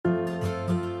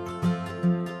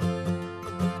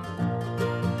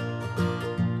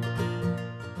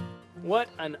What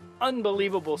an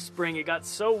unbelievable spring. It got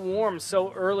so warm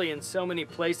so early in so many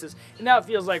places, and now it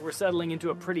feels like we're settling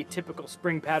into a pretty typical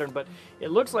spring pattern, but it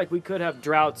looks like we could have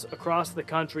droughts across the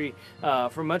country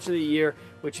for much of the year,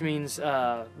 which means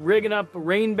rigging up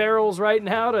rain barrels right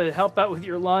now to help out with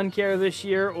your lawn care this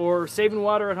year, or saving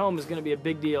water at home is going to be a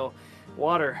big deal.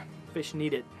 Water, fish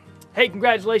need it. Hey,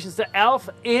 congratulations to Alf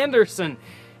Anderson.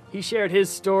 He shared his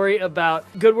story about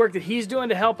good work that he's doing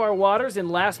to help our waters in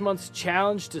last month's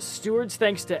challenge to stewards.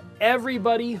 Thanks to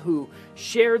everybody who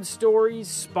shared stories,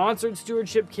 sponsored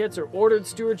stewardship kits, or ordered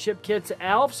stewardship kits.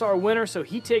 Alf's our winner, so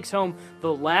he takes home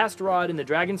the last rod in the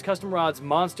Dragons Custom Rods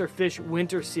Monster Fish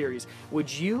Winter Series.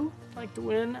 Would you like to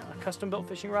win a custom-built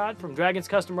fishing rod from Dragons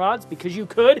Custom Rods? Because you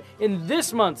could in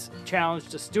this month's challenge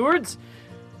to stewards.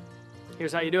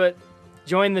 Here's how you do it.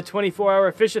 Join the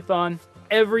 24-hour Fish-A-Thon.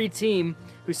 Every team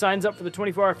who signs up for the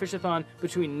 24-hour Fish-A-Thon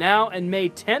between now and May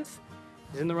 10th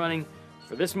is in the running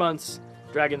for this month's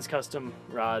Dragons Custom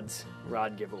Rods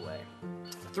Rod Giveaway.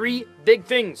 3 big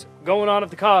things going on at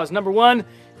the cause. Number 1,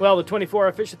 well, the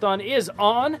 24-hour Fish-A-Thon is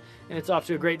on, and it's off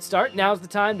to a great start. Now's the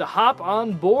time to hop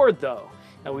on board, though.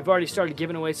 Now, we've already started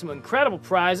giving away some incredible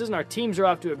prizes, and our teams are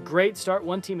off to a great start.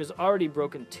 One team has already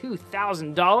broken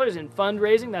 $2,000 in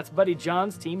fundraising. That's Buddy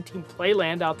John's team, Team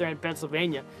Playland out there in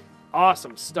Pennsylvania.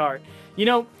 Awesome start. You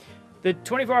know, the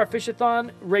 24-hour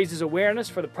Fish-A-Thon raises awareness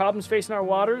for the problems facing our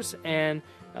waters and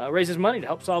raises money to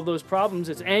help solve those problems.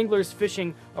 It's anglers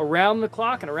fishing around the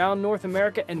clock and around North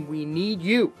America, and we need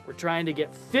you. We're trying to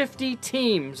get 50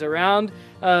 teams around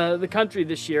the country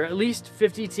this year, at least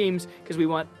 50 teams, because we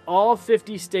want all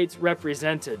 50 states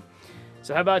represented.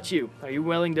 So how about you? Are you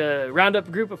willing to round up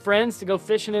a group of friends to go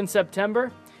fishing in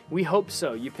September? We hope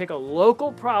so. You pick a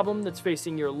local problem that's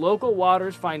facing your local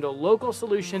waters, find a local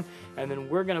solution, and then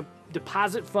we're going to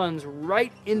deposit funds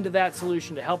right into that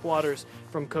solution to help waters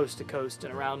from coast to coast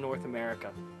and around North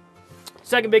America.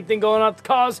 Second big thing going on at the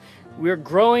cause, we're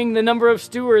growing the number of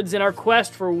stewards in our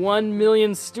quest for 1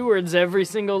 million stewards every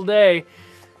single day.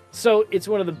 So it's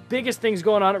one of the biggest things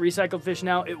going on at Recycled Fish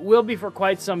now. It will be for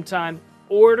quite some time.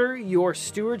 Order your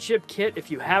stewardship kit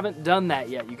if you haven't done that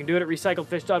yet. You can do it at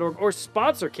recycledfish.org or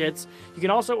sponsor kits. You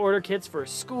can also order kits for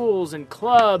schools and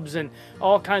clubs and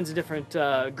all kinds of different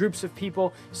groups of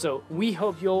people. So we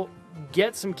hope you'll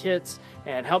get some kits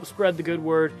and help spread the good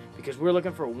word, because we're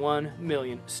looking for 1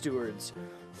 million stewards.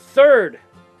 Third,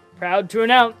 proud to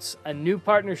announce a new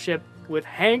partnership with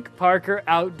Hank Parker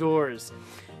Outdoors.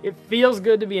 It feels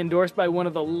good to be endorsed by one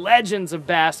of the legends of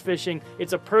bass fishing.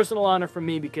 It's a personal honor for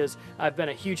me because I've been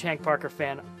a huge Hank Parker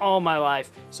fan all my life.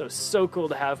 So cool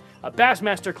to have a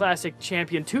Bassmaster Classic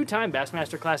champion, 2-time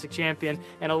Bassmaster Classic champion,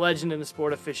 and a legend in the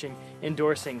sport of fishing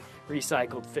endorsing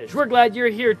Recycled Fish. We're glad you're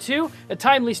here too. A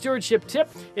timely stewardship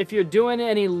tip: if you're doing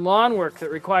any lawn work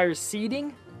that requires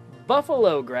seeding,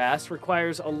 buffalo grass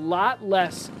requires a lot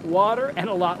less water and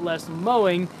a lot less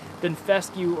mowing than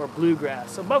fescue or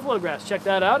bluegrass. So buffalo grass, check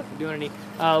that out if you're doing any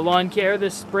lawn care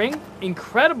this spring.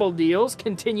 Incredible deals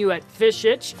continue at Fish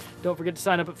Hitch. Don't forget to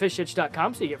sign up at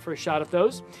fishhitch.com so you get first shot at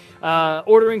those.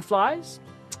 Ordering flies?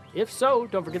 If so,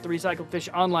 don't forget the Recycled Fish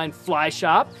online fly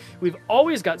shop. We've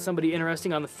always got somebody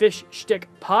interesting on the Fish Shtick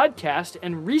podcast,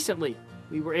 and recently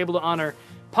we were able to honor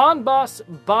Pond Boss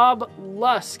Bob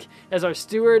Lusk as our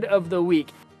Steward of the Week.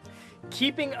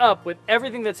 Keeping up with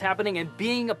everything that's happening and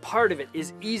being a part of it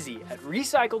is easy at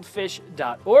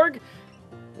recycledfish.org.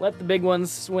 Let the big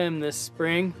ones swim this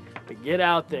spring, but get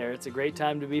out there. It's a great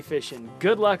time to be fishing.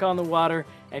 Good luck on the water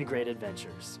and great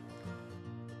adventures.